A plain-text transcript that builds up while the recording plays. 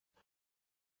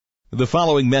The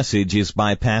following message is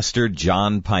by Pastor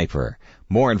John Piper.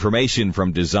 More information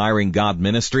from Desiring God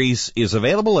Ministries is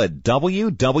available at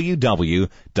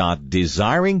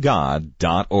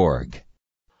www.desiringgod.org.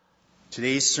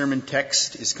 Today's sermon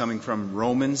text is coming from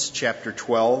Romans chapter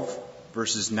 12,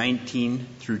 verses 19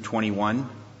 through 21.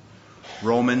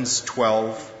 Romans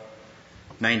 12,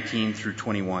 19 through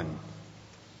 21.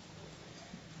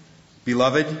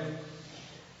 Beloved,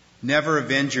 never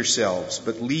avenge yourselves,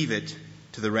 but leave it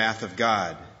to the wrath of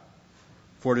God.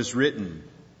 For it is written,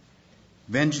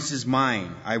 "Vengeance is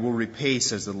mine, I will repay,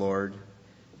 says the Lord."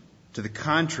 To the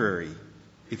contrary,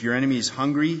 if your enemy is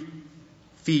hungry,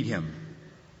 feed him.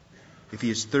 If he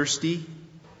is thirsty,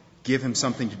 give him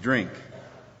something to drink.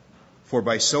 For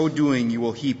by so doing you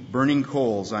will heap burning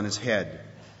coals on his head.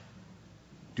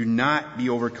 Do not be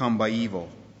overcome by evil,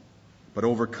 but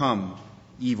overcome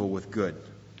evil with good.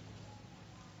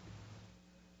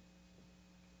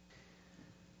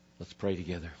 Let's pray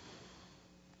together.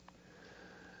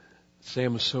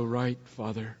 Sam is so right,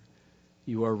 Father.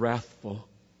 You are wrathful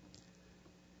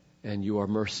and you are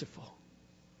merciful.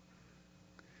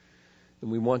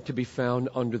 And we want to be found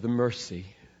under the mercy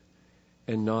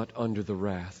and not under the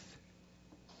wrath.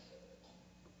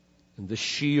 And the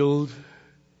shield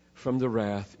from the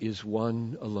wrath is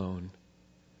one alone,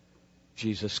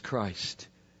 Jesus Christ,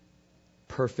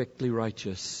 perfectly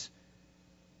righteous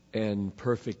and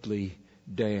perfectly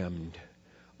damned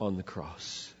on the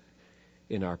cross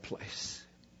in our place.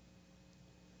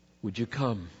 Would you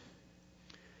come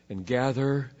and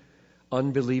gather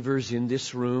unbelievers in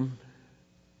this room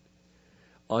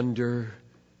under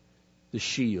the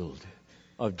shield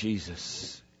of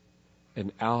Jesus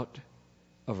and out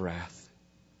of wrath?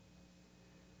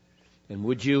 And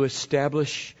would you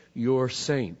establish your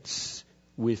saints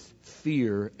with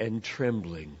fear and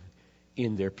trembling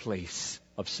in their place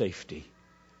of safety,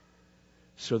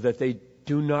 so that they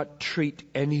do not treat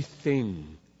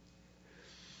anything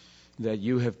that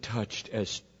you have touched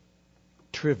as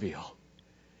trivial.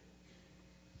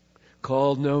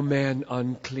 Call no man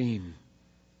unclean.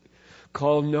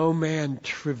 Call no man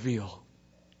trivial.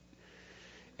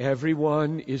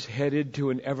 Everyone is headed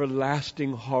to an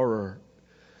everlasting horror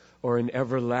or an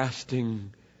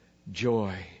everlasting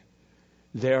joy.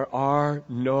 There are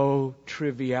no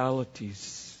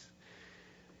trivialities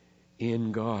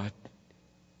in God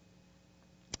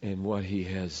and what He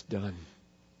has done.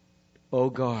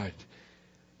 Oh God,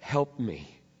 help me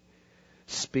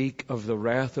speak of the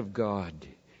wrath of God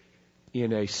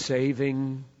in a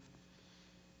saving,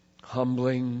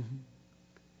 humbling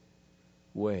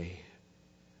way,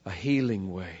 a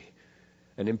healing way,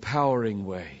 an empowering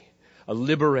way, a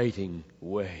liberating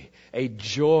way, a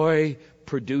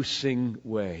joy-producing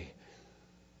way.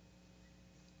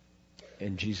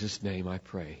 In Jesus' name I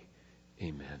pray.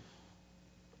 Amen.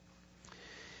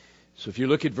 So if you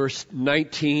look at verse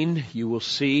 19, you will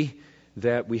see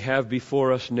that we have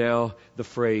before us now the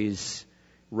phrase,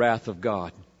 wrath of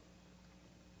God.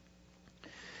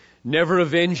 Never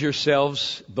avenge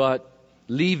yourselves, but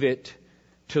leave it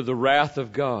to the wrath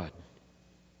of God.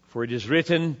 For it is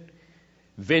written,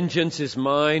 "Vengeance is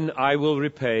mine, I will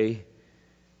repay,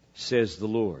 says the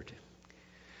Lord."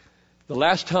 The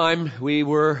last time we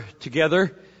were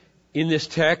together in this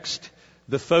text,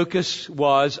 the focus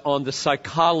was on the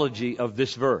psychology of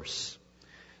this verse.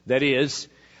 That is,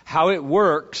 how it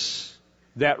works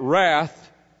that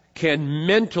wrath can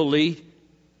mentally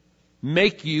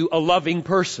make you a loving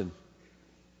person.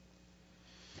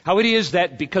 How it is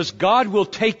that because God will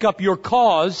take up your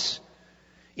cause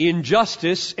in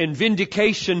justice and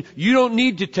vindication, you don't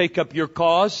need to take up your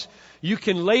cause. You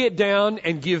can lay it down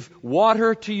and give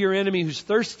water to your enemy who's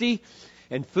thirsty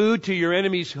and food to your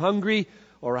enemy who's hungry,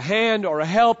 or a hand, or a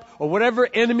help, or whatever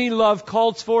enemy love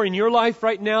calls for in your life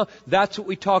right now. That's what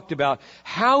we talked about.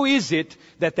 How is it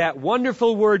that that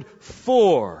wonderful word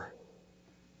 "for"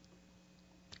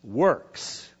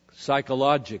 works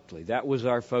psychologically? That was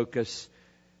our focus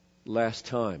last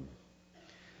time.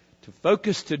 To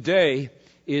focus today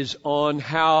is on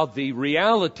how the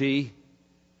reality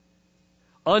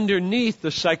underneath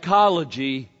the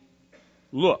psychology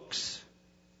looks.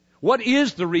 What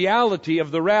is the reality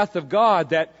of the wrath of God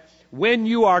that when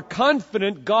you are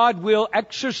confident God will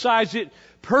exercise it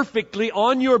perfectly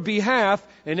on your behalf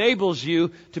enables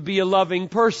you to be a loving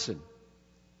person?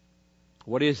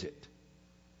 What is it?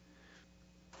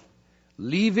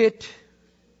 Leave it,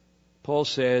 Paul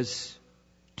says,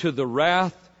 to the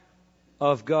wrath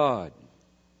of God.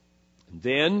 And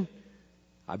then,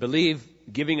 I believe,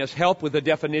 giving us help with the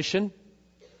definition,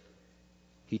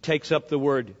 he takes up the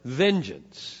word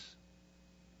vengeance.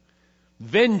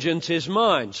 Vengeance is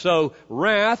mine. So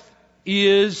wrath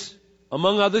is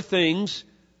among other things,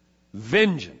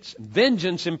 vengeance.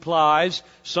 Vengeance implies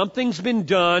something's been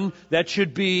done that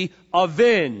should be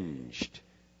avenged.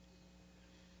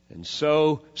 And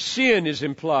so sin is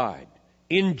implied.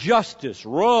 Injustice,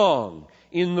 wrong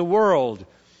in the world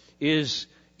is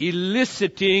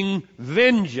eliciting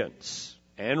vengeance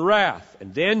and wrath.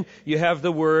 And then you have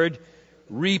the word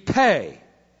repay.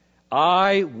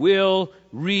 I will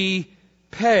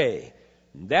repay.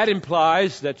 That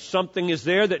implies that something is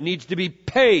there that needs to be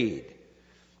paid.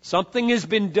 Something has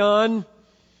been done,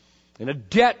 and a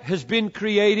debt has been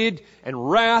created, and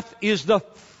wrath is the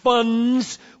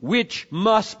funds which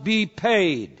must be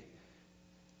paid.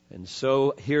 And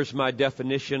so here's my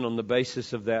definition on the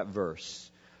basis of that verse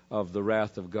of the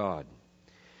wrath of God.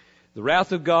 The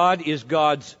wrath of God is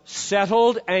God's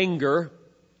settled anger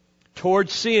toward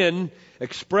sin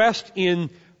expressed in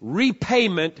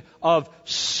repayment of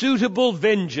suitable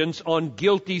vengeance on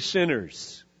guilty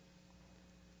sinners.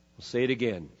 I'll say it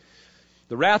again.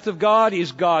 The wrath of God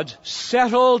is God's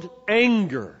settled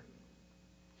anger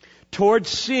toward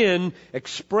sin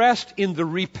expressed in the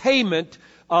repayment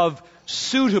of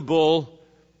suitable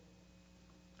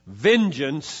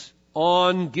vengeance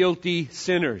on guilty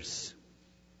sinners.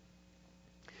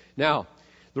 Now,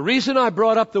 the reason I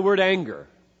brought up the word anger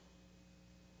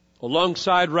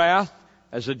alongside wrath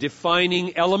as a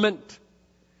defining element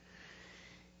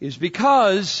is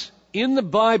because in the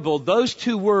Bible, those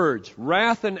two words,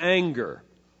 wrath and anger,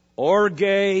 orge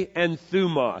and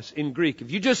thumos in Greek,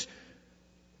 if you just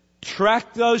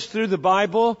track those through the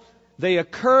Bible, they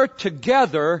occur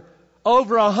together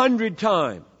over 100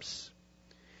 times.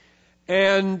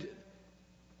 And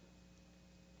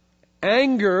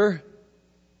anger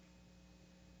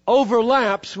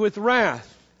overlaps with wrath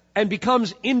and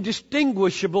becomes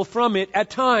indistinguishable from it at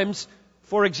times.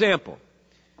 For example,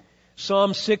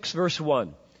 Psalm 6 verse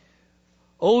 1.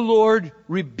 O Lord,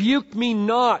 rebuke me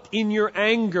not in your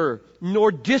anger,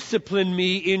 nor discipline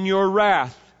me in your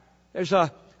wrath. There's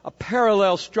a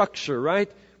parallel structure, right?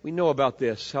 We know about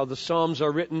this, how the Psalms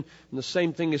are written, and the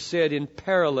same thing is said in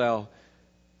parallel.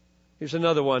 Here's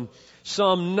another one.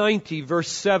 Psalm 90 verse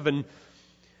 7.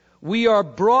 We are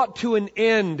brought to an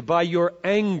end by your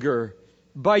anger.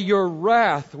 By your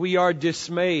wrath we are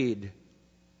dismayed.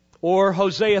 Or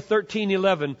Hosea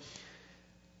 13:11.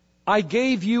 I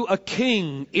gave you a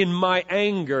king in my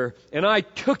anger, and I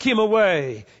took him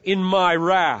away in my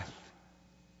wrath.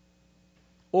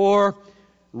 Or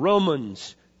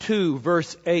Romans 2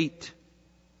 verse 8.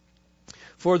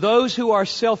 For those who are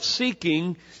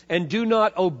self-seeking and do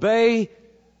not obey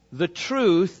the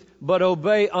truth, but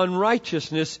obey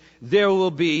unrighteousness, there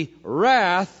will be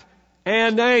wrath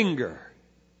and anger.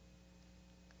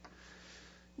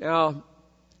 Now,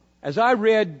 as I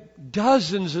read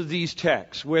dozens of these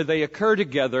texts where they occur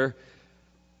together,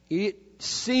 it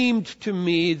seemed to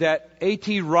me that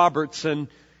A.T. Robertson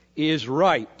is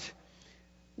right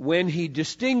when he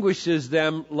distinguishes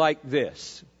them like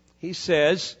this. He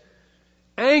says,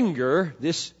 anger,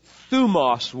 this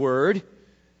thumos word,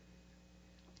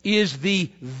 is the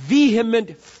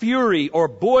vehement fury or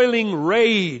boiling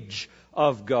rage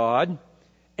of God,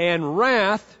 and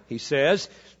wrath, he says,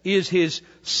 is His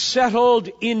settled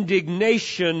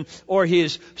indignation or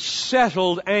His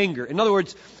settled anger. In other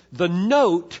words, the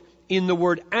note in the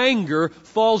word anger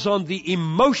falls on the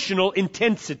emotional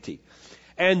intensity,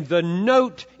 and the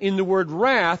note in the word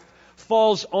wrath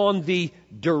falls on the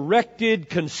directed,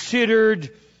 considered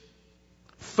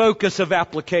focus of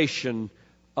application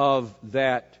of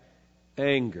that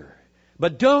anger.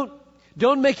 But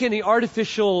don't make any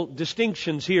artificial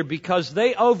distinctions here, because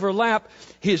they overlap.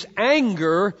 His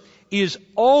anger is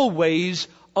always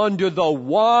under the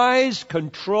wise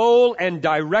control and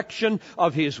direction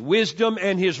of His wisdom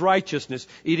and His righteousness.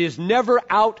 It is never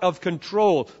out of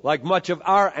control like much of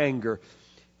our anger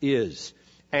is.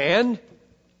 And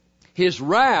His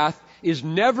wrath is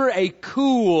never a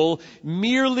cool,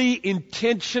 merely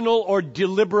intentional or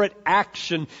deliberate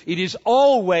action. It is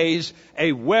always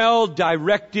a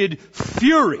well-directed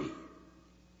fury.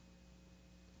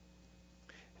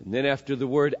 And then after the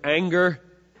word anger,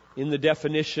 in the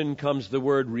definition comes the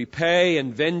word repay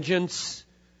and vengeance.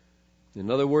 In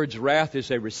other words, wrath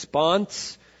is a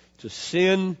response to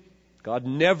sin. God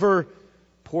never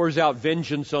pours out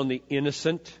vengeance on the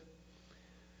innocent.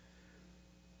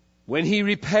 When He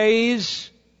repays,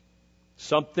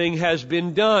 something has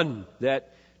been done that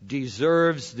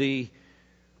deserves the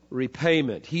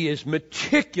repayment. He is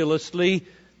meticulously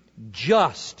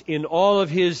just in all of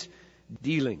His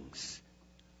dealings.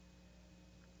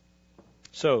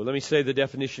 So, let me say the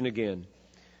definition again.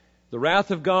 The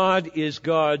wrath of God is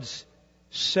God's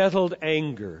settled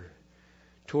anger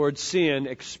towards sin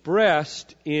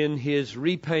expressed in His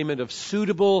repayment of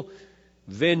suitable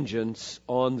vengeance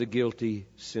on the guilty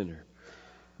sinner.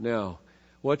 Now,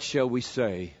 what shall we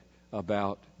say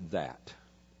about that?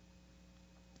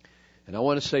 And I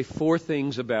want to say 4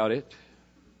 things about it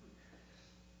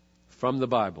from the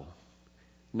Bible.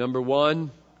 Number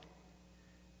 1,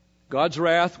 God's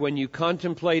wrath, when you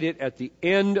contemplate it at the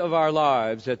end of our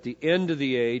lives, at the end of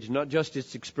the age, not just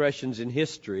its expressions in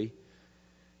history,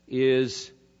 is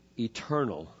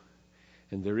eternal.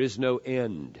 And there is no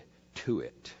end to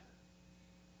it.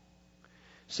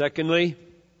 Secondly,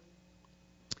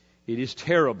 it is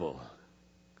terrible,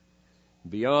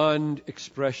 beyond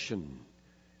expression,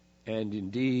 and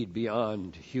indeed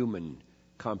beyond human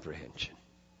comprehension.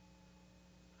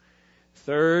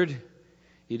 Third,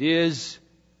 it is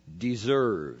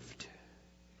deserved,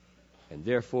 and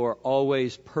therefore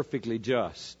always perfectly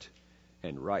just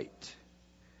and right.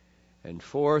 And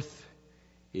fourth,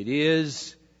 it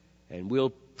is and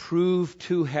will prove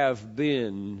to have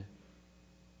been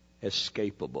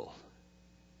escapable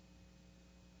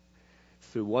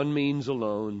through one means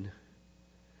alone,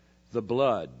 the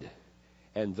blood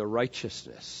and the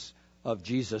righteousness of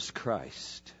Jesus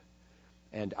Christ,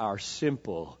 and our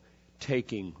simple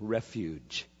taking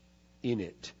refuge in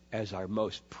it as our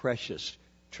most precious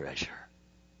treasure.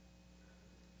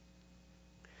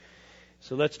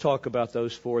 So let's talk about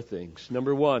those 4 things.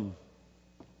 Number 1,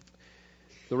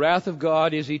 the wrath of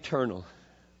God is eternal,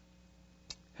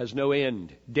 has no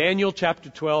end. Daniel chapter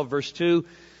 12, verse 2,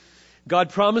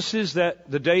 God promises that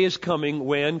the day is coming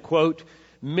when, quote,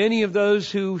 many of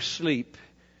those who sleep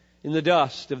in the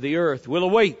dust of the earth will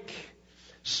awake,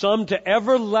 some to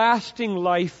everlasting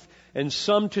life and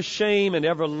some to shame and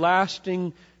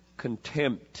everlasting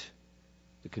contempt.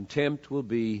 The contempt will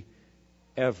be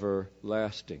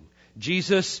everlasting.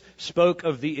 Jesus spoke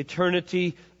of the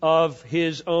eternity of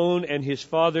His own and His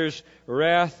Father's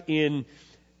wrath in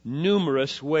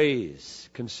numerous ways.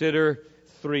 Consider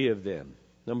 3 of them.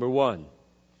 Number 1,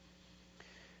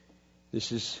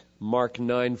 this is Mark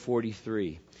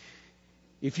 9:43.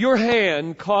 If your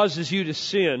hand causes you to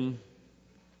sin,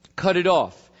 cut it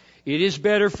off. It is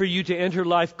better for you to enter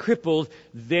life crippled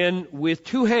than with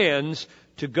 2 hands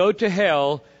to go to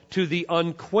hell, to the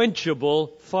unquenchable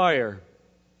fire.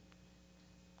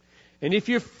 And if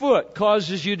your foot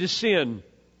causes you to sin,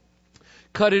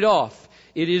 cut it off.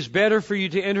 It is better for you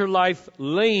to enter life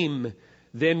lame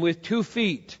than with 2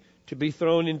 feet to be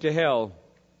thrown into hell.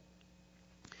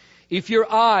 If your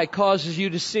eye causes you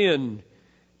to sin,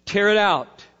 tear it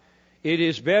out. It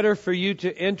is better for you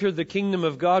to enter the kingdom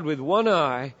of God with 1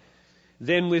 eye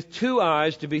than with 2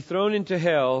 eyes to be thrown into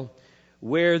hell,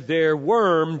 where their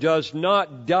worm does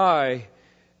not die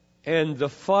and the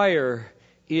fire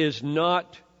is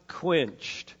not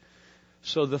quenched.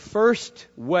 So the first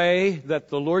way that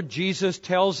the Lord Jesus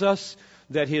tells us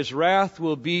that His wrath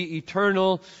will be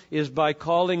eternal is by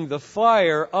calling the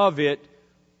fire of it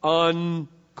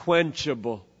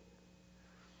unquenchable.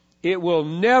 It will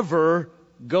never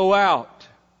go out.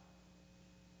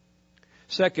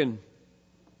 Second,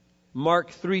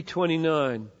 Mark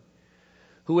 3:29.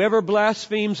 Whoever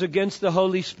blasphemes against the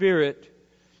Holy Spirit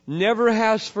never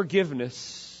has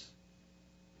forgiveness,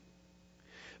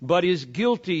 but is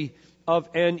guilty of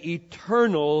an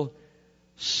eternal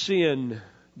sin.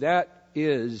 That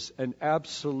is an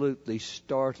absolutely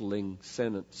startling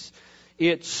sentence.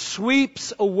 It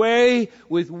sweeps away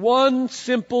with one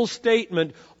simple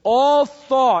statement all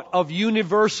thought of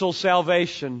universal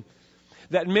salvation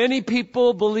that many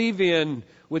people believe in,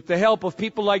 with the help of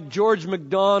people like George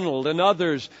MacDonald and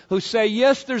others who say,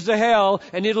 yes, there's a hell,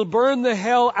 and it'll burn the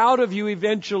hell out of you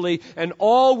eventually, and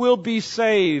all will be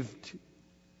saved.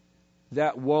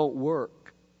 That won't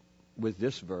work with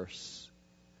this verse.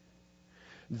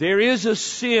 There is a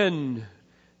sin,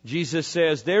 Jesus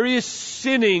says. There is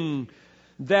sinning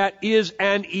that is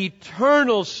an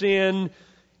eternal sin.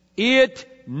 It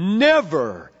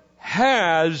never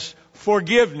has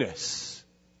forgiveness.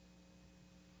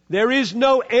 There is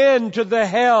no end to the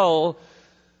hell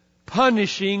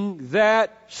punishing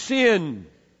that sin.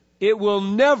 It will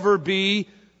never be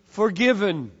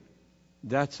forgiven.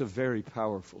 That's a very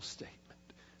powerful statement.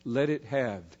 Let it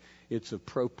have its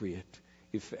appropriate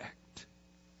effect.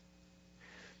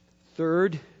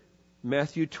 Third,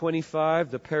 Matthew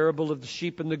 25, the parable of the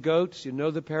sheep and the goats. You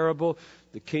know the parable.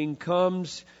 The king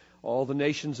comes, all the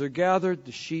nations are gathered,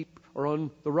 the sheep are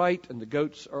on the right and the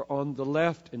goats are on the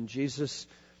left, and Jesus,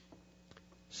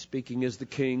 speaking as the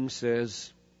king,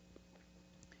 says,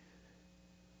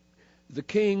 the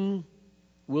king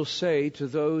will say to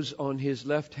those on his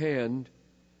left hand,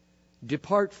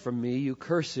 depart from me, you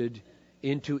cursed,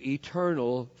 into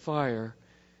eternal fire,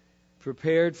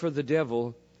 prepared for the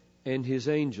devil and his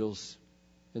angels.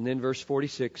 And then verse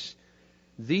 46,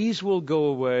 these will go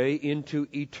away into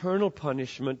eternal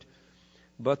punishment,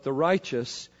 but the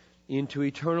righteous into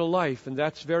eternal life. And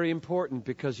that's very important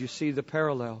because you see the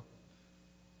parallel.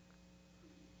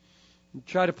 You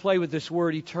try to play with this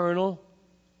word eternal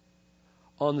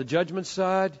on the judgment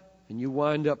side, and you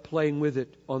wind up playing with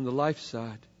it on the life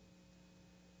side.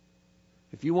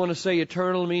 If you want to say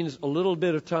eternal means a little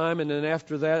bit of time, and then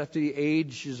after that, after the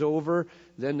age is over,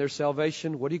 then there's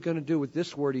salvation. What are you going to do with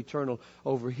this word eternal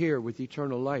over here with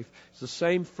eternal life? It's the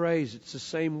same phrase. It's the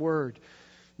same word.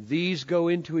 These go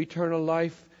into eternal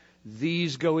life.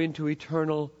 These go into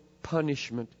eternal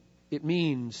punishment. It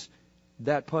means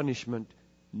that punishment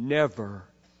never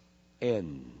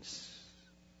ends.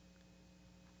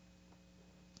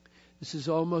 This is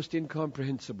almost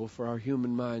incomprehensible for our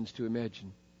human minds to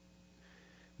imagine.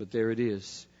 But there it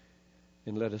is.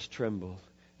 And let us tremble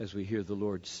as we hear the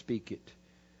Lord speak it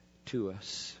to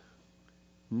us.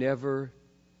 Never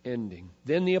ending.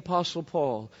 Then the Apostle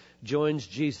Paul joins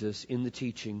Jesus in the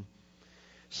teaching.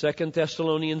 2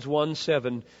 Thessalonians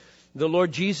 1:7. The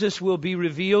Lord Jesus will be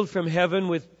revealed from heaven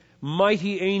with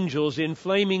mighty angels in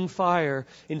flaming fire,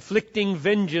 inflicting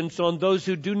vengeance on those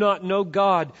who do not know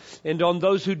God and on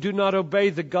those who do not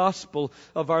obey the gospel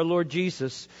of our Lord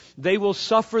Jesus. They will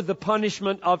suffer the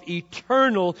punishment of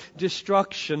eternal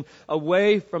destruction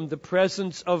away from the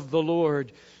presence of the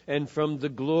Lord and from the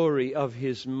glory of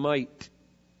His might.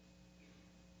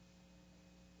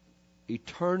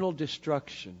 Eternal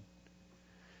destruction.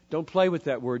 Don't play with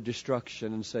that word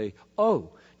destruction and say,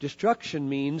 oh, destruction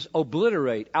means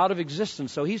obliterate, out of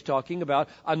existence. So he's talking about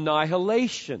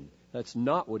annihilation. That's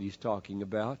not what he's talking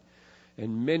about.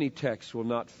 And many texts will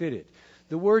not fit it.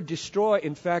 The word destroy,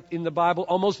 in fact, in the Bible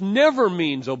almost never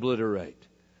means obliterate.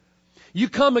 You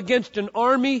come against an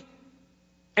army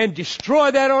and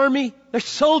destroy that army, there's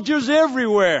soldiers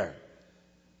everywhere.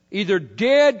 Either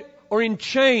dead or in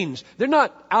chains. They're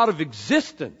not out of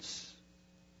existence.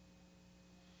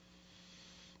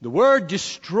 The word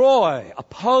destroy,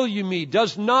 apolumi,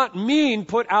 does not mean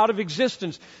put out of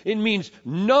existence. It means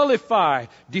nullify,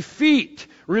 defeat,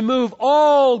 remove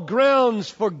all grounds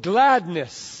for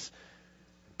gladness,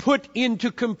 put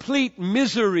into complete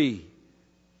misery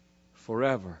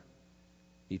forever.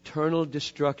 Eternal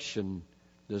destruction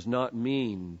does not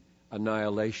mean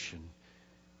annihilation.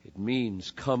 It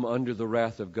means come under the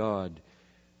wrath of God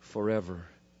forever.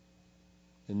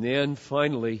 And then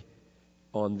finally,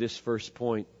 on this first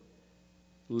point,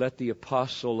 let the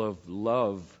apostle of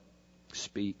love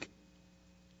speak.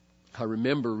 I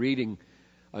remember reading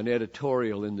an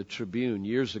editorial in the Tribune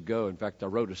years ago. In fact, I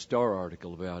wrote a star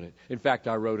article about it. In fact,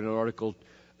 I wrote an article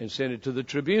and sent it to the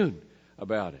Tribune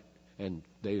about it. And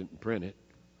they didn't print it.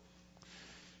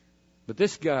 But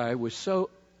this guy was so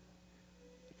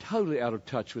totally out of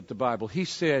touch with the Bible. He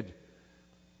said,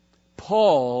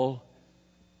 Paul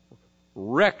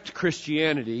wrecked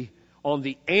Christianity on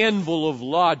the anvil of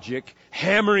logic,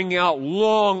 hammering out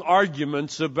long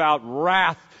arguments about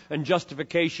wrath and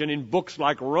justification in books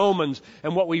like Romans.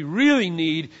 And what we really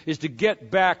need is to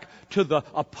get back to the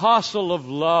apostle of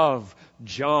love,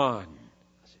 John.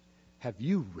 Have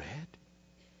you read?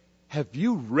 Have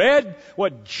you read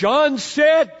what John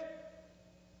said?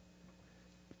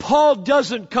 Paul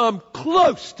doesn't come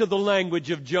close to the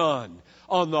language of John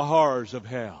on the horrors of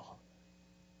hell.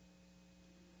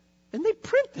 And they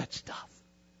print that stuff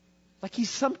like he's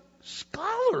some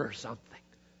scholar or something.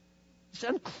 It's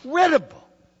incredible.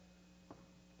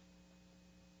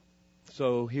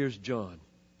 So here's John.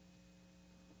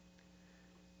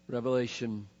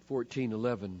 Revelation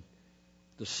 14:11.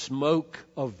 The smoke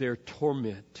of their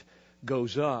torment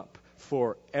goes up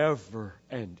forever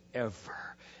and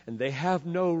ever. And they have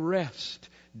no rest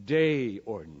day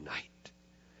or night.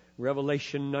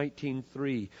 Revelation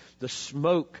 19:3, the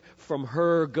smoke from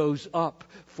her goes up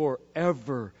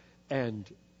forever and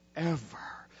ever.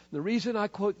 The reason I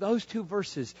quote those two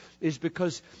verses is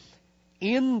because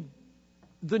in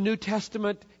the New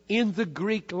Testament, in the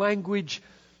Greek language,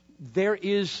 there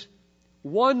is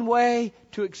one way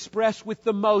to express with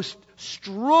the most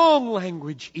strong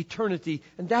language eternity,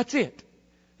 and that's it.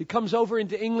 It comes over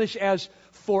into English as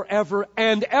forever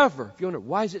and ever. If you wonder,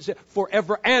 why is it said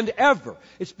forever and ever?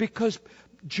 It's because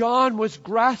John was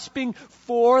grasping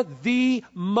for the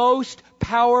most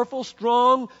powerful,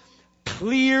 strong,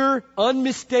 clear,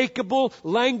 unmistakable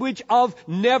language of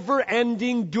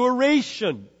never-ending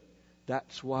duration.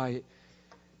 That's why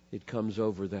it comes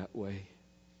over that way.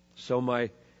 So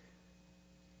my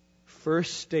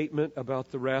first statement about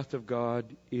the wrath of God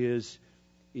is,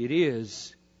 it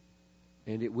is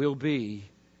and it will be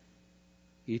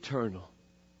eternal.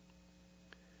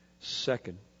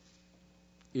 Second,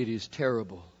 it is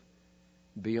terrible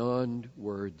beyond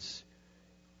words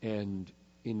and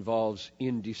involves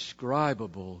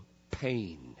indescribable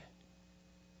pain.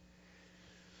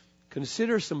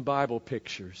 Consider some Bible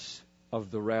pictures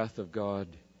of the wrath of God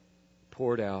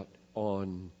poured out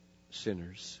on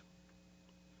sinners.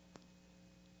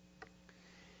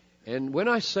 And when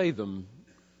I say them,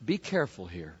 be careful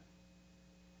here.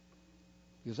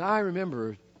 Because I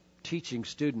remember teaching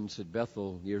students at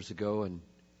Bethel years ago, and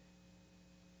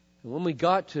when we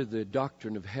got to the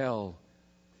doctrine of hell,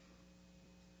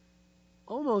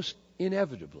 almost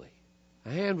inevitably,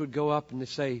 a hand would go up and they'd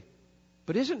say,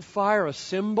 but isn't fire a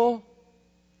symbol?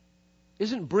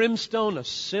 Isn't brimstone a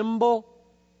symbol?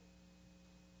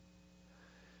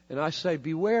 And I say,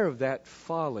 beware of that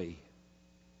folly,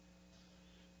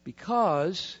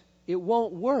 because it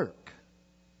won't work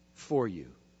for you.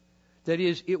 That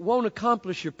is, it won't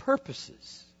accomplish your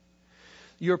purposes.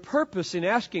 Your purpose in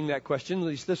asking that question, at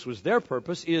least this was their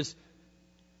purpose, is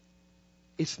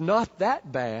it's not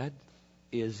that bad,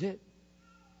 is it?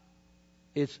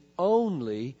 It's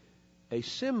only a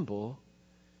symbol,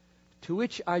 to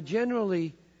which I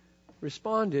generally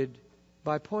responded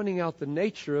by pointing out the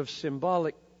nature of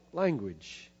symbolic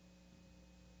language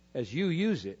as you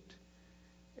use it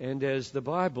and as the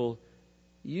Bible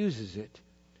uses it.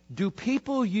 Do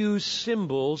people use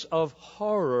symbols of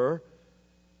horror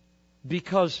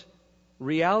because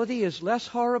reality is less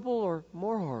horrible or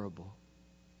more horrible?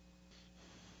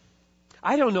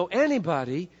 I don't know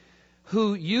anybody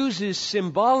who uses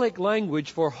symbolic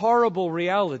language for horrible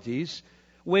realities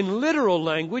when literal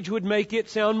language would make it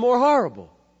sound more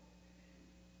horrible.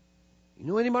 You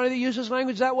know anybody that uses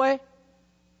language that way?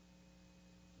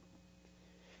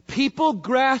 People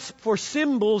grasp for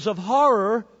symbols of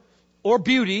horror or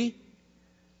beauty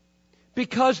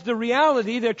because the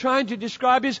reality they're trying to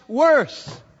describe is worse.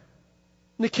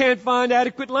 And they can't find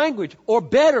adequate language. Or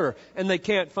better, and they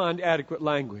can't find adequate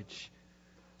language.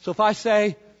 So if I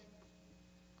say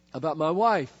about my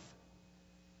wife,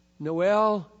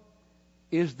 Noelle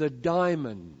is the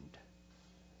diamond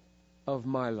of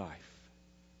my life,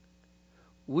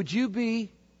 would you be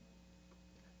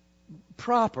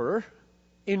proper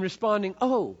in responding,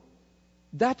 oh,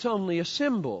 that's only a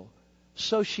symbol,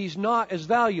 so she's not as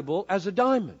valuable as a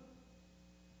diamond?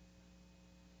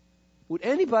 Would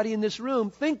anybody in this room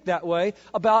think that way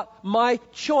about my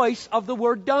choice of the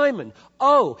word diamond?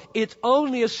 Oh, it's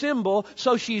only a symbol,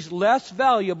 so she's less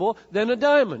valuable than a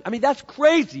diamond. I mean, that's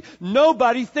crazy.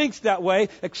 Nobody thinks that way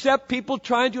except people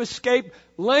trying to escape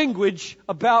language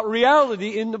about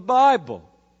reality in the Bible.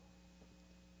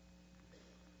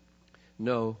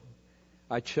 No,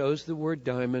 I chose the word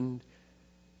diamond.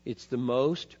 It's the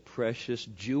most precious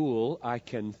jewel I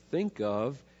can think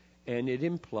of, and it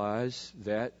implies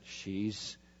that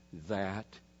she's that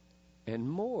and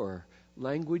more.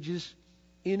 Language is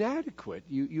inadequate.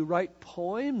 You write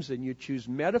poems and you choose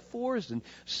metaphors and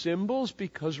symbols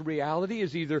because reality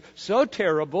is either so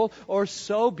terrible or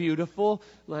so beautiful.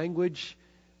 Language,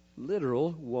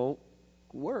 literal, won't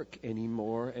work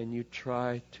anymore, and you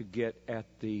try to get at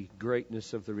the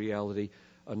greatness of the reality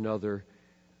another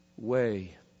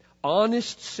way.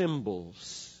 Honest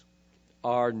symbols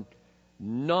are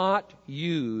not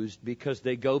used because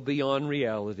they go beyond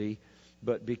reality,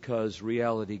 but because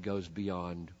reality goes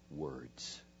beyond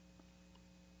words.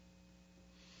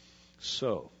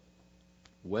 So,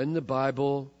 when the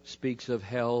Bible speaks of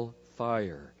hell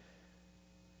fire,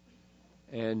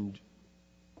 and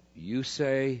you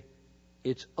say,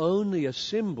 it's only a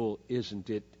symbol, isn't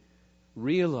it?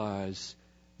 Realize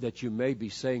that you may be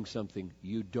saying something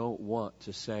you don't want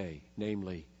to say,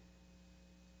 namely,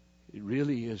 it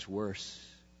really is worse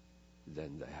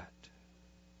than that.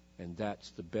 And that's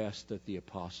the best that the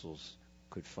apostles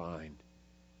could find,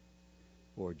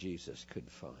 or Jesus could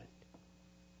find.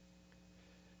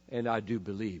 And I do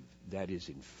believe that is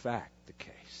in fact the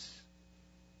case.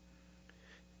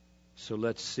 So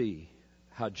let's see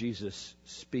how Jesus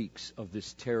speaks of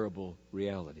this terrible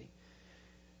reality.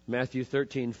 Matthew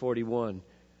 13:41.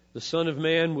 The Son of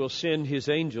Man will send His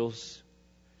angels.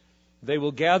 They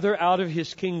will gather out of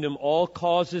His kingdom all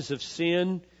causes of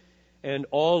sin and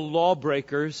all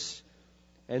lawbreakers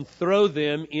and throw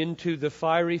them into the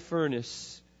fiery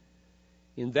furnace.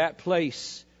 In that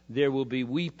place there will be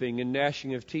weeping and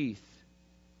gnashing of teeth.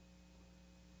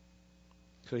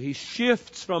 So He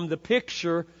shifts from the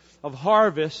picture of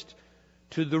harvest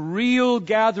to the real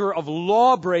gatherer of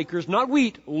lawbreakers, not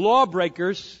wheat,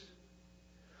 lawbreakers,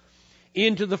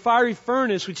 into the fiery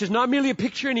furnace, which is not merely a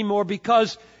picture anymore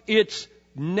because it's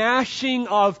gnashing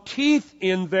of teeth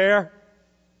in there.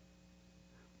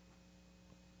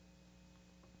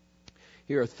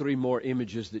 Here are 3 more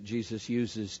images that Jesus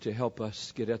uses to help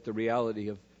us get at the reality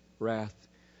of wrath.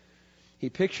 He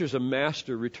pictures a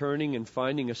master returning and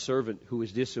finding a servant who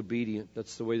is disobedient.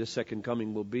 That's the way the second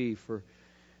coming will be for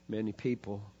many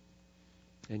people.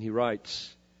 And he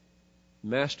writes,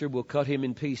 Master will cut him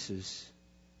in pieces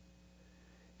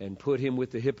and put him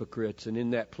with the hypocrites, and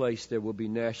in that place there will be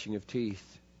gnashing of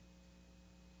teeth.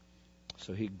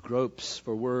 So he gropes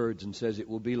for words and says it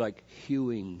will be like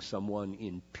hewing someone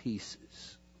in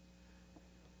pieces.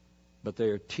 But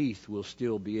their teeth will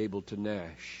still be able to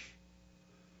gnash.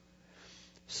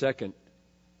 Second,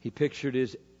 he pictured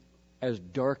it as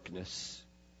darkness.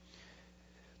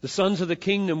 The sons of the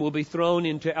kingdom will be thrown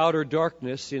into outer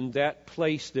darkness. In that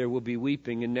place there will be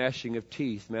weeping and gnashing of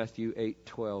teeth. Matthew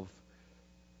 8:12.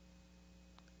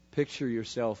 Picture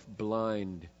yourself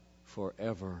blind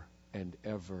forever and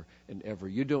ever and ever.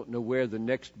 You don't know where the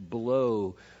next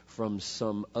blow from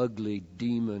some ugly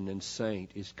demon and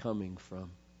saint is coming from.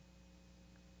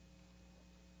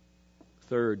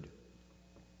 Third,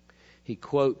 he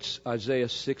quotes Isaiah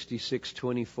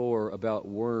 66:24 about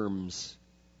worms.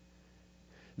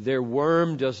 Their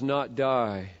worm does not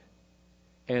die,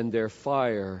 and their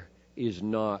fire is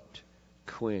not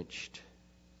quenched.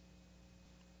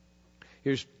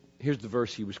 Here's the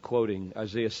verse he was quoting,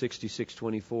 Isaiah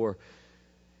 66:24.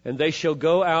 And they shall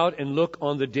go out and look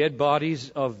on the dead bodies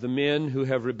of the men who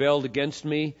have rebelled against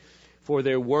me, for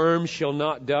their worm shall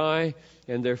not die,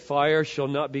 and their fire shall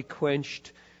not be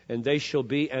quenched, and they shall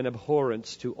be an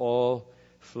abhorrence to all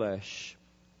flesh.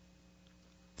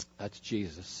 That's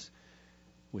Jesus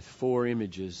with 4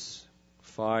 images: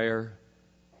 fire,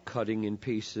 cutting in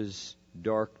pieces,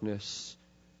 darkness,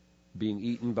 being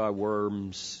eaten by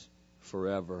worms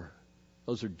forever.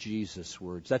 Those are Jesus'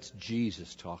 words. That's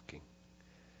Jesus talking.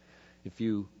 If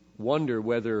you wonder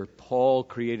whether Paul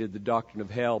created the doctrine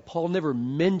of hell, Paul never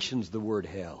mentions the word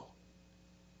hell.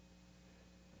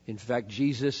 In fact,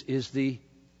 Jesus is the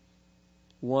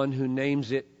one who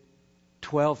names it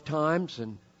 12 times,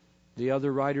 and the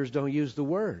other writers don't use the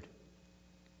word.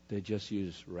 They just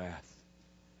use wrath.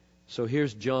 So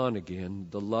here's John again,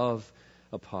 the love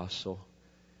apostle.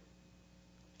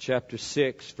 Chapter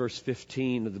 6, verse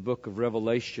 15 of the book of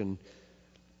Revelation.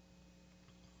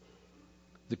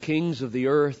 The kings of the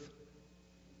earth,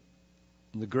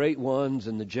 and the great ones,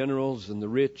 and the generals, and the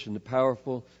rich, and the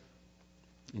powerful,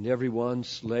 and everyone,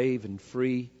 slave and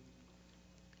free,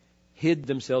 hid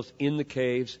themselves in the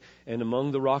caves and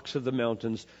among the rocks of the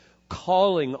mountains,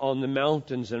 calling on the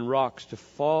mountains and rocks to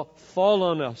fall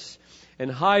on us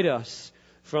and hide us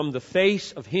from the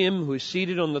face of him who is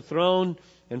seated on the throne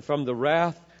and from the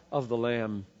wrath of the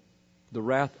Lamb. The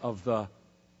wrath of the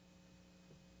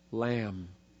Lamb.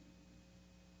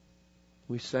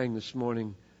 We sang this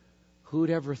morning, who'd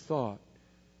ever thought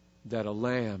that a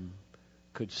lamb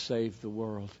could save the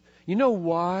world? You know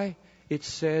why it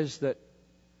says that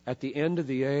at the end of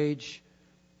the age,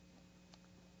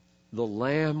 the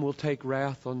Lamb will take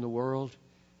wrath on the world?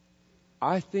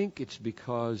 I think it's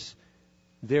because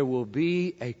there will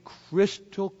be a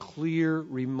crystal clear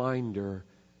reminder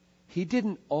He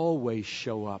didn't always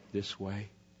show up this way.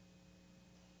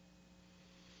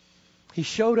 He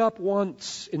showed up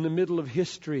once in the middle of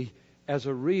history as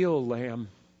a real lamb.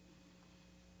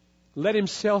 Let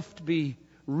himself be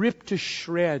ripped to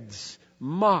shreds,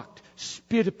 mocked,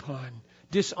 spit upon,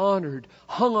 dishonored,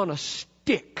 hung on a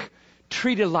stick,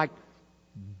 treated like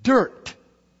dirt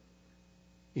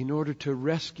in order to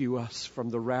rescue us from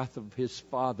the wrath of His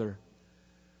Father.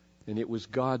 And it was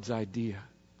God's idea.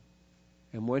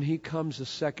 And when He comes a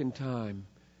second time,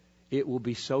 it will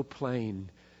be so plain.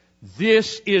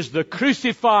 This is the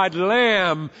crucified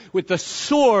Lamb with the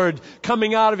sword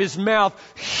coming out of His mouth,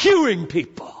 hewing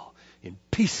people in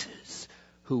pieces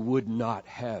who would not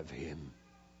have Him.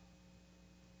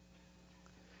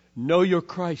 Know your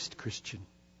Christ, Christian,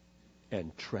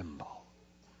 and tremble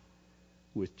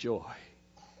with joy.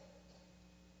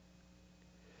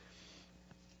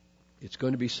 It's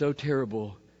going to be so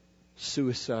terrible,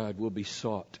 suicide will be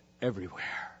sought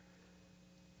everywhere.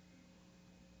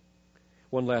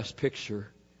 One last picture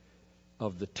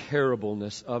of the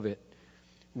terribleness of it.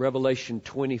 Revelation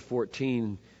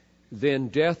 20:14. Then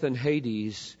death and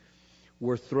Hades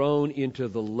were thrown into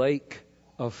the lake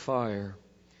of fire.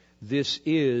 This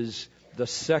is the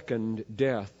second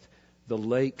death, the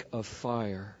lake of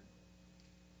fire.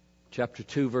 Chapter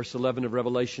 2, verse 11 of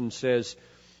Revelation says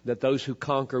that those who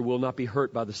conquer will not be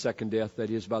hurt by the second death,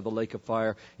 that is, by the lake of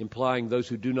fire, implying those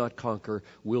who do not conquer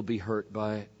will be hurt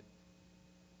by it.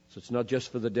 So it's not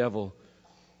just for the devil.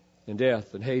 and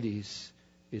death and Hades.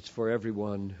 It's for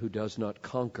everyone who does not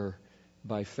conquer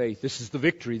by faith. This is the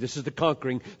victory. This is the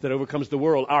conquering that overcomes the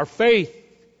world. Our faith.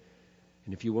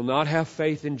 And if you will not have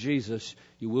faith in Jesus,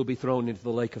 you will be thrown into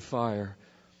the lake of fire.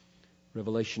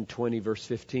 Revelation 20, verse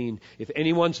 15. If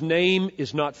anyone's name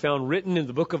is not found written in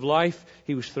the book of life,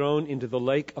 he was thrown into the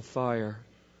lake of fire.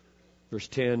 Verse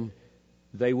 10.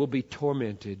 They will be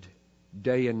tormented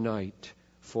day and night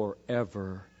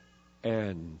forever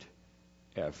and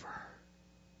ever.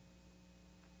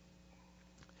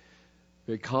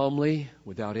 Very calmly,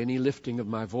 without any lifting of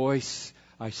my voice,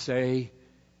 I say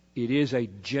it is a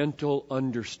gentle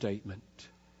understatement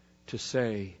to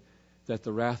say that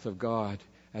the wrath of God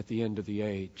at the end of the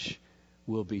age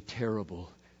will be terrible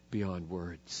beyond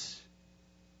words.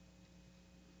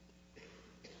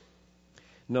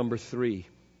 Number 3,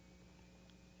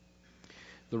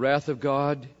 the wrath of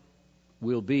God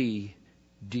will be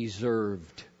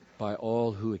deserved by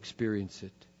all who experience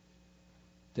it.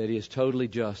 That He is totally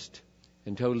just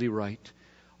and totally right.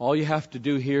 All you have to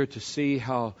do here to see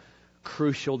how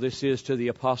crucial this is to the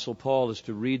Apostle Paul is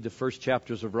to read the first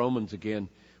chapters of Romans again.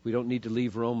 We don't need to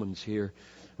leave Romans here.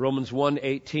 Romans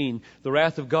 1:18. The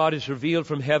wrath of God is revealed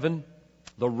from heaven.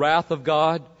 The wrath of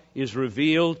God is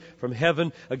revealed from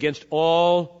heaven against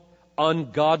all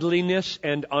ungodliness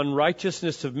and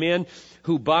unrighteousness of men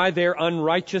who by their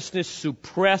unrighteousness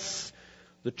suppress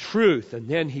the truth. And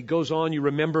then he goes on, you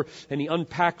remember, and he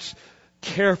unpacks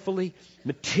carefully,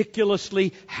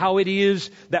 meticulously how it is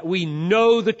that we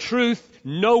know the truth.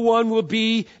 No one will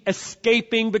be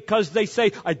escaping because they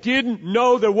say, I didn't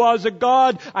know there was a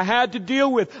God I had to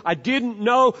deal with. I didn't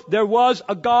know there was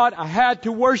a God I had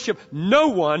to worship. No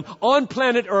one on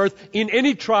planet Earth, in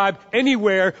any tribe,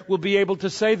 anywhere, will be able to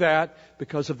say that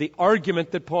because of the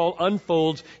argument that Paul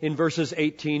unfolds in verses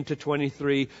 18 to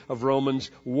 23 of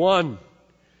Romans 1.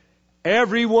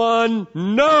 Everyone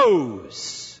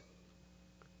knows,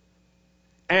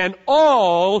 and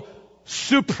all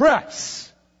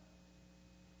suppress,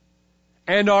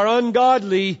 and are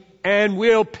ungodly, and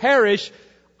will perish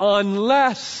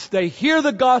unless they hear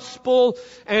the gospel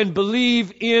and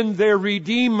believe in their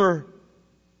Redeemer.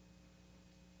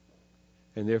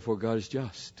 And therefore God is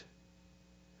just.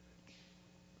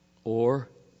 Or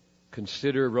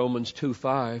consider Romans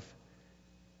 2:5.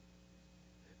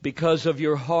 Because of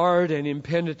your hard and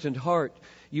impenitent heart,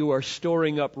 you are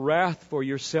storing up wrath for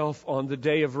yourself on the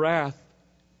day of wrath,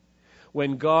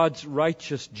 when God's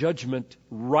righteous judgment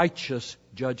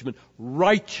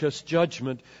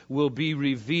will be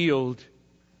revealed.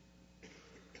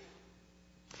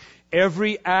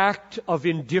 Every act of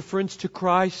indifference to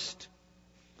Christ,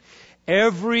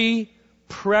 every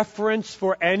preference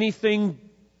for anything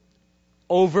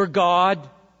over God,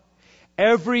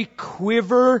 every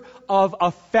quiver of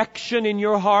affection in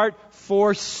your heart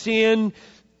for sin,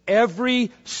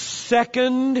 every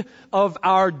second of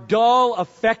our dull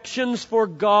affections for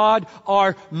God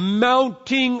are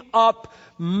mounting up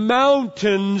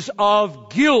mountains of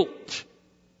guilt.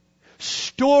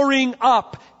 Storing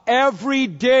up every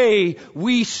day,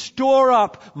 we store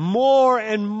up more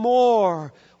and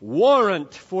more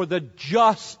warrant for the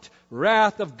just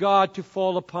wrath of God to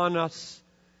fall upon us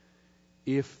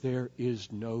if there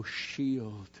is no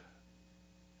shield.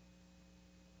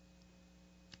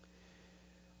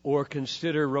 Or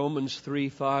consider Romans 3,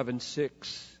 5, and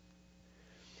 6.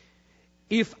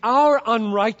 If our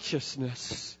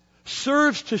unrighteousness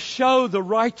serves to show the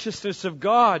righteousness of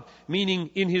God,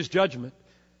 meaning in His judgment,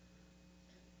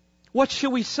 what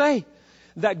shall we say?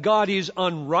 That God is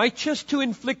unrighteous to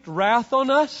inflict wrath on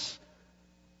us?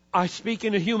 I speak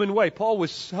in a human way. Paul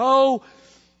was so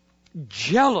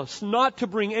jealous not to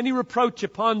bring any reproach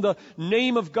upon the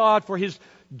name of God for His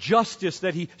justice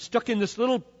that he stuck in this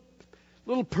little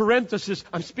parenthesis,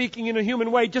 I'm speaking in a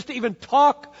human way, just to even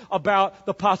talk about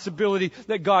the possibility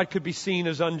that God could be seen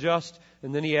as unjust.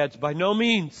 And then he adds, by no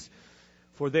means,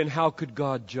 for then how could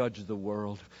God judge the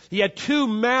world? He had two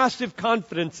massive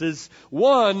confidences.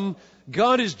 One,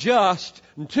 God is just.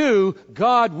 And two,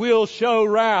 God will show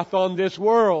wrath on this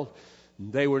world.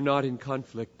 And they were not in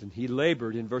conflict. And he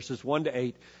labored in verses 1 to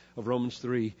 8 of Romans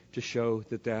 3 to show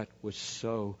that that was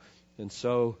so. And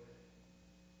so,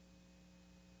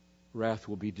 wrath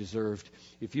will be deserved.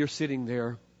 If you're sitting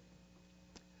there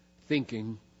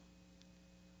thinking,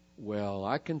 well,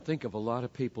 I can think of a lot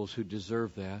of people who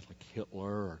deserve that, like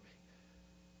Hitler or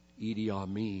Idi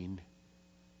Amin,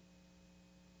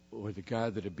 or the guy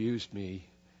that abused me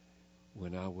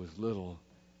when I was little,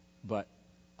 but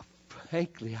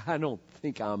frankly, I don't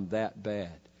think I'm that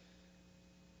bad.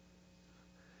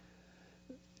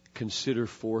 Consider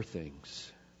 4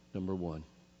 things. Number 1,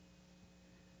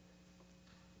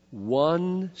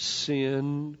 one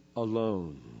sin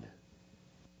alone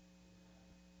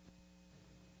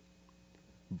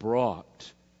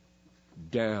brought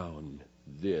down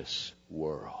this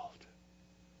world.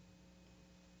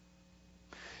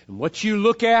 And what you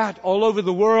look at all over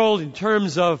the world in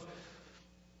terms of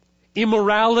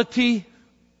immorality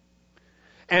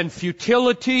and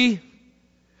futility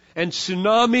and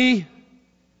tsunami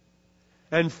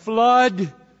and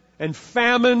flood and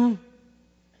famine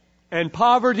and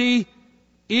poverty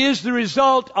is the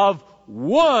result of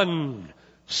one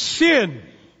sin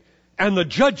and the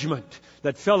judgment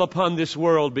that fell upon this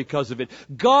world because of it.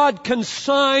 God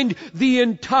consigned the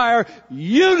entire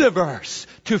universe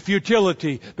to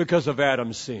futility because of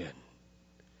Adam's sin.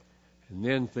 And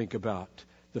then think about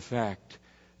the fact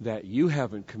that you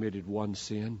haven't committed one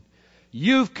sin.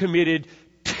 You've committed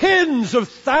tens of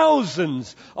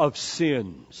thousands of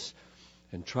sins.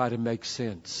 And try to make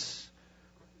sense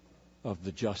of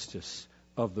the justice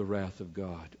of the wrath of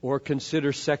God. Or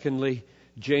consider, secondly,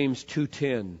 James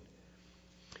 2:10.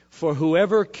 For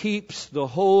whoever keeps the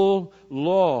whole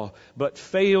law but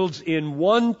fails in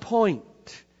one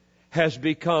point has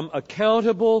become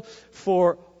accountable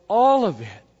for all of it.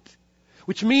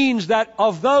 Which means that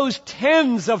of those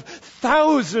tens of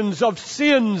thousands of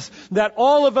sins that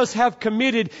all of us have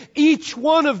committed, each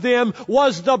one of them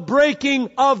was the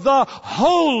breaking of the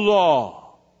whole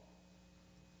law.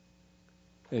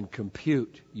 And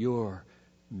compute your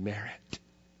merit.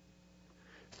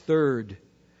 Third,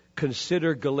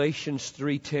 consider Galatians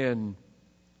 3:10.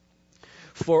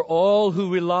 For all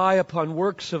who rely upon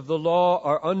works of the law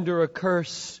are under a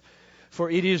curse. For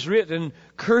it is written,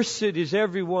 cursed is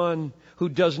everyone who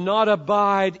does not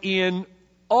abide in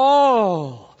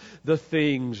all the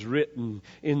things written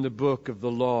in the book of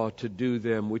the law to do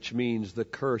them, which means the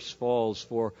curse falls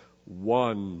for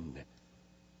one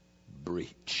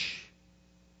breach.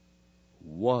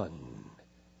 One,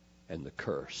 and the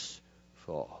curse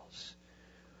falls.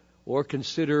 Or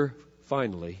consider,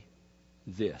 finally,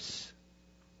 this.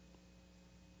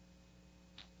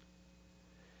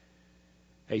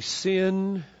 A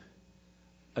sin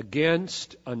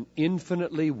against an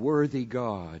infinitely worthy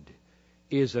God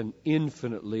is an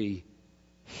infinitely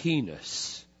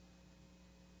heinous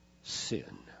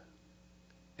sin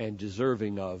and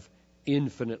deserving of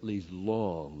infinitely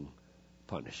long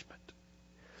punishment.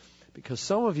 Because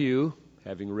some of you,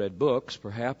 having read books,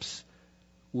 perhaps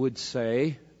would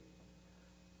say,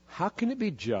 how can it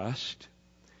be just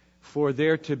for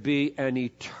there to be an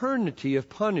eternity of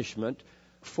punishment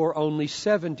for only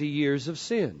 70 years of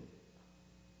sin?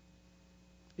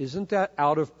 Isn't that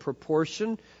out of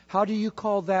proportion? How do you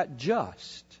call that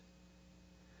just?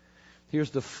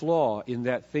 Here's the flaw in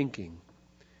that thinking.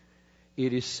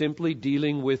 It is simply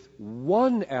dealing with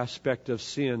one aspect of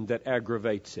sin that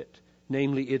aggravates it,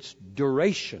 namely its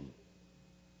duration.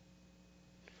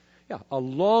 Yeah, a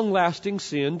long-lasting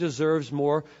sin deserves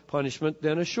more punishment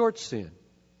than a short sin.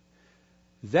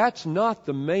 That's not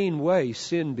the main way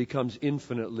sin becomes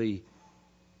infinitely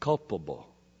culpable.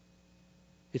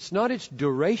 It's not its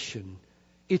duration.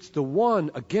 It's the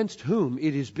one against whom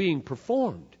it is being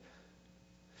performed.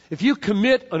 If you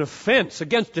commit an offense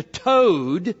against a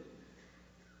toad,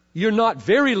 you're not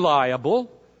very liable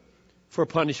for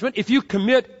punishment. If you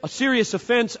commit a serious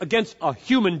offense against a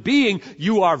human being,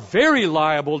 you are very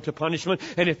liable to punishment.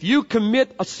 And if you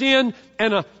commit a sin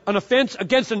and an offense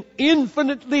against an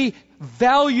infinitely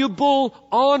valuable,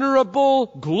 honorable,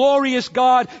 glorious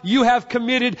God, you have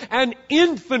committed an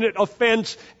infinite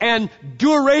offense, and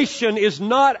duration is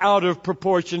not out of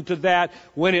proportion to that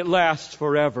when it lasts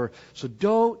forever. So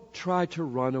don't try to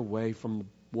run away from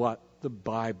what the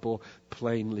Bible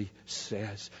plainly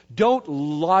says. Don't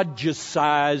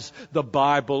logicize the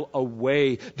Bible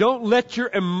away. Don't let your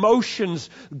emotions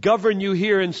govern you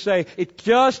here and say, it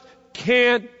just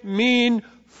can't mean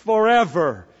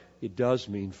forever. It does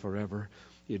mean forever.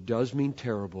 It does mean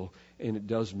terrible. And it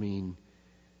does mean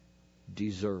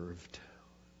deserved.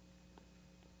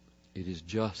 It is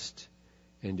just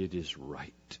and it is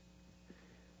right.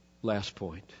 Last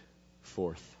point.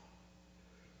 Fourth.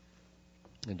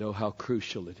 And oh, how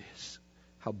crucial it is.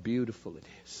 How beautiful it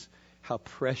is. How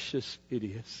precious it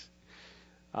is.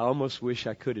 I almost wish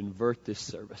I could invert this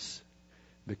service,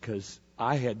 because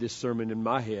I had this sermon in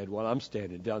my head while I'm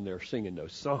standing down there singing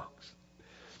those songs.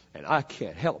 And I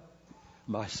can't help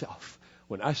myself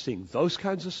when I sing those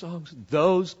kinds of songs,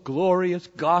 those glorious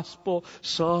gospel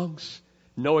songs,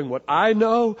 knowing what I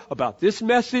know about this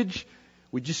message.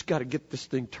 We just got to get this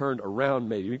thing turned around.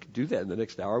 Maybe we could do that in the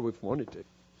next hour if we wanted to.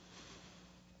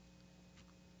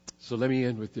 So let me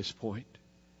end with this point.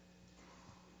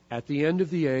 At the end of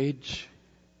the age,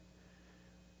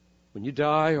 when you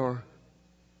die or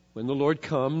when the Lord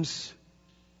comes,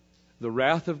 the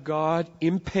wrath of God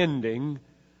impending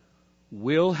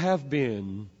will have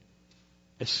been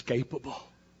escapable.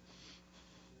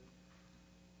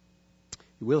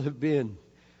 It will have been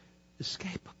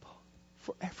escapable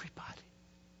for everybody.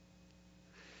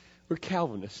 We're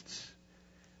Calvinists.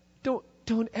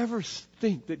 Don't ever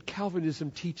think that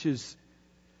Calvinism teaches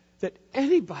that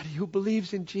anybody who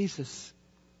believes in Jesus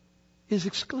is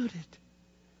excluded.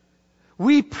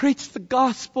 We preach the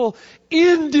gospel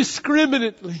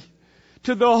indiscriminately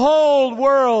to the whole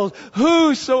world.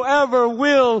 Whosoever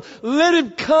will, let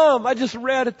him come. I just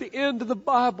read at the end of the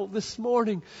Bible this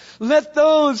morning. Let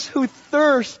those who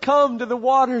thirst come to the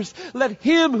waters. Let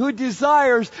him who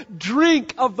desires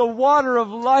drink of the water of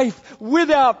life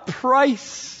without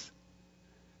price.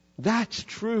 That's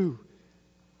true.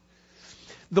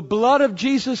 The blood of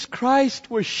Jesus Christ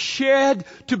was shed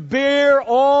to bear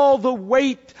all the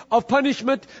weight of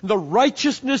punishment. The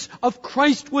righteousness of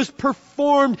Christ was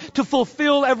performed to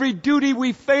fulfill every duty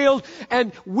we failed.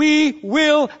 And we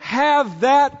will have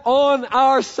that on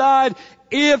our side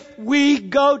if we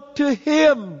go to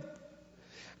Him.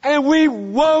 And we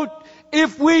won't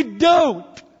if we don't.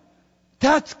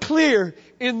 That's clear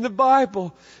in the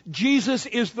Bible. Jesus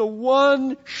is the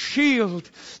one shield,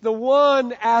 the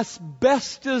one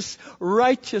asbestos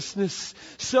righteousness,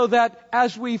 so that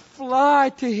as we fly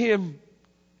to Him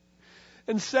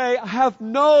and say, I have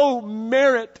no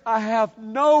merit, I have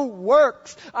no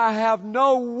works, I have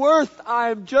no worth,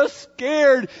 I am just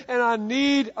scared and I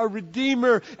need a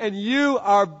Redeemer, and you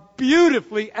are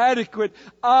beautifully adequate.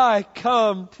 I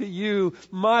come to you,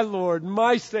 my Lord,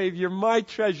 my Savior, my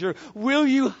treasure. Will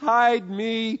you hide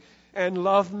me and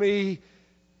love me?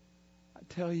 I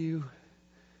tell you,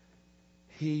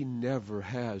 He never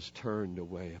has turned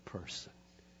away a person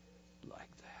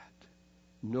like that.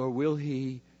 Nor will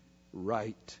He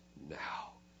right now.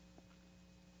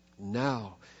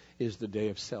 Now is the day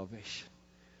of salvation.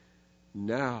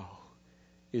 Now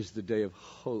is the day of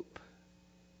hope.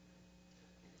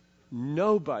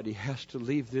 Nobody has to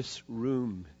leave this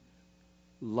room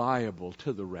liable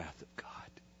to the wrath of God.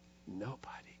 Nobody.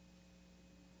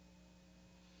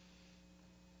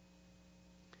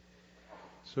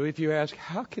 So if you ask,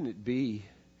 how can it be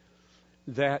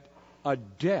that a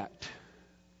debt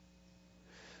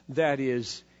that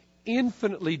is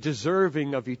infinitely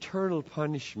deserving of eternal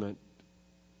punishment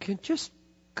can just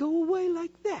go away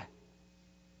like that?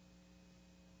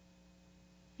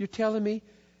 You're telling me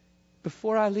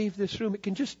before I leave this room, it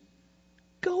can just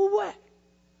go away?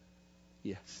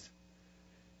 Yes.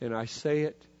 And I say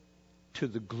it to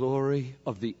the glory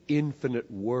of the infinite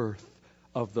worth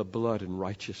of the blood and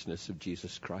righteousness of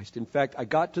Jesus Christ. In fact, I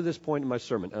got to this point in my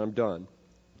sermon, and I'm done.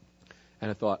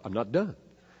 And I thought, I'm not done.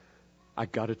 I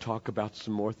got to talk about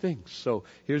some more things. So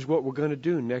here's what we're going to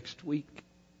do next week.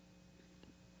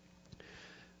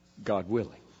 God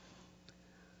willing.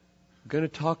 We're going to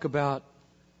talk about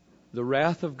the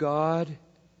wrath of God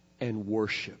and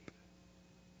worship.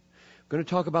 We're going to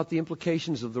talk about the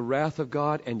implications of the wrath of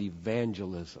God and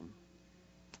evangelism.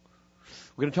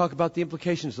 We're going to talk about the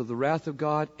implications of the wrath of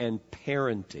God and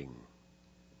parenting.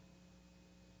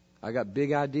 I got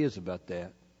big ideas about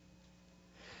that.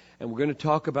 And we're going to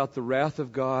talk about the wrath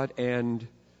of God and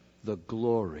the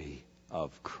glory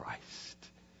of Christ.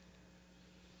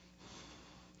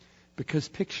 Because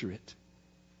picture it.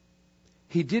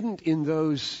 He didn't, in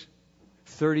those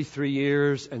 33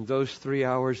 years and those 3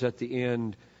 hours at the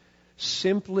end,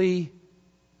 simply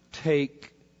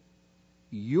take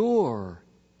your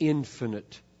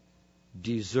infinite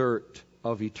desert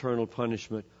of eternal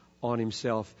punishment on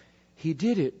Himself. He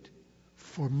did it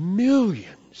for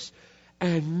millions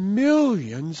and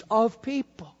millions of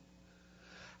people.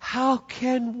 How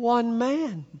can one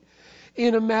man,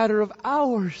 in a matter of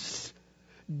hours,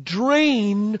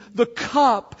 drain the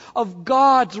cup of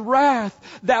God's wrath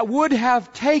that would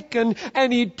have taken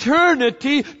an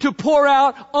eternity to pour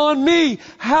out on me?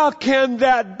 How can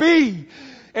that be?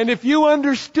 And if you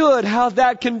understood how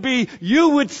that can be, you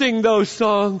would sing those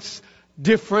songs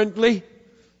differently.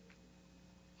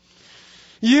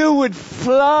 You would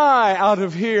fly out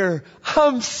of here.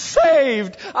 I'm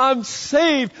saved. I'm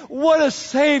saved. What a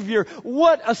Savior.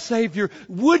 What a Savior.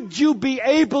 Would you be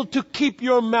able to keep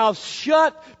your mouth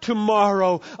shut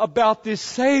tomorrow about this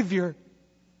Savior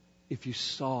if you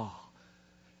saw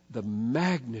the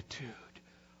magnitude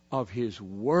of His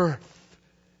worth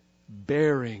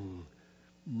bearing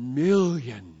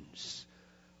millions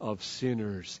of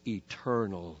sinners'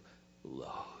 eternal load?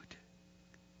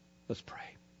 Let's pray.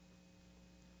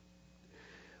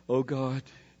 Oh God,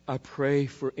 I pray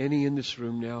for any in this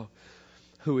room now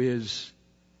who is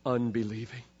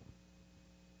unbelieving.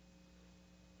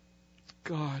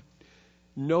 God,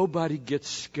 nobody gets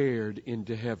scared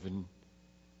into heaven,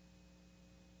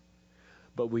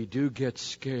 but we do get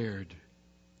scared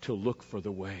to look for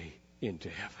the way into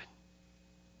heaven.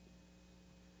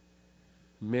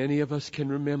 Many of us can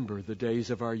remember the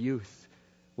days of our youth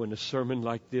when a sermon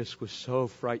like this was so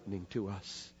frightening to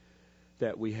us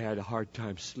that we had a hard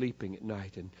time sleeping at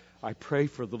night. And I pray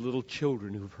for the little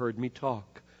children who've heard me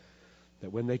talk,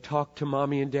 that when they talk to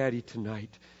Mommy and Daddy tonight,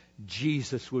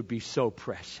 Jesus would be so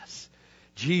precious.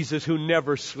 Jesus, who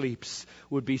never sleeps,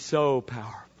 would be so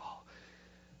powerful.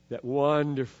 That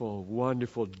wonderful,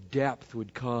 wonderful depth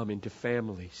would come into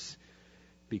families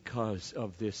because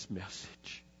of this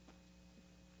message.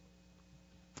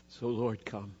 So, Lord,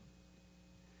 come.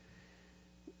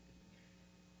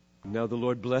 Now the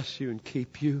Lord bless you and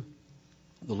keep you.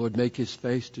 The Lord make His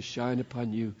face to shine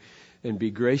upon you and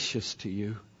be gracious to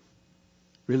you.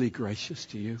 Really gracious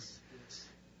to you.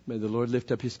 May the Lord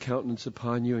lift up His countenance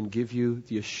upon you and give you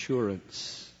the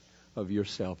assurance of your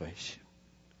salvation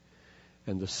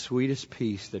and the sweetest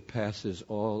peace that passes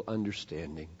all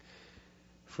understanding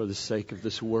for the sake of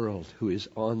this world who is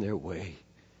on their way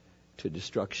to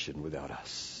destruction without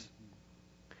us.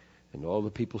 And all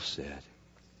the people said,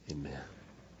 Amen.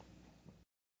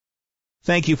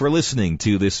 Thank you for listening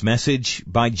to this message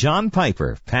by John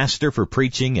Piper, pastor for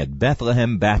preaching at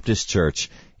Bethlehem Baptist Church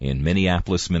in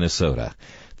Minneapolis, Minnesota.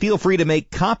 Feel free to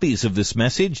make copies of this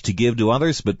message to give to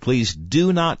others, but please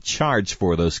do not charge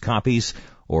for those copies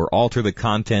or alter the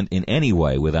content in any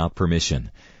way without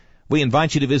permission. We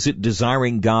invite you to visit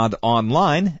Desiring God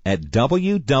online at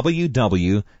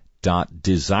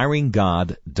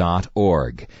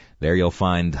www.desiringgod.org. There you'll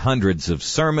find hundreds of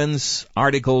sermons,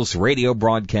 articles, radio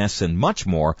broadcasts, and much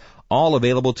more, all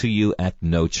available to you at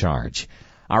no charge.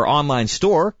 Our online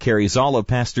store carries all of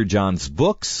Pastor John's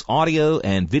books, audio,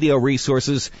 and video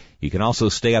resources. You can also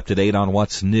stay up to date on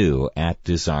what's new at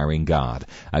Desiring God.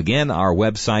 Again, our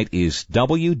website is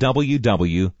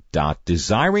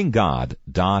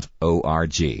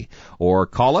www.desiringgod.org. Or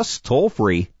call us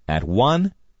toll-free at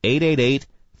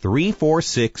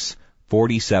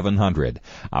 1-888-346-4700.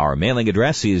 Our mailing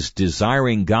address is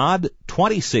Desiring God,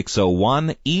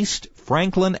 2601 East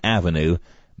Franklin Avenue,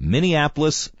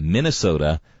 Minneapolis,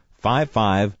 Minnesota,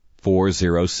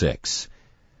 55406.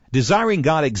 Desiring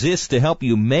God exists to help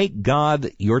you make God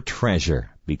your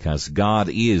treasure, because God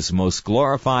is most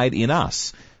glorified in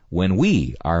us when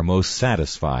we are most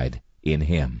satisfied in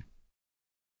Him.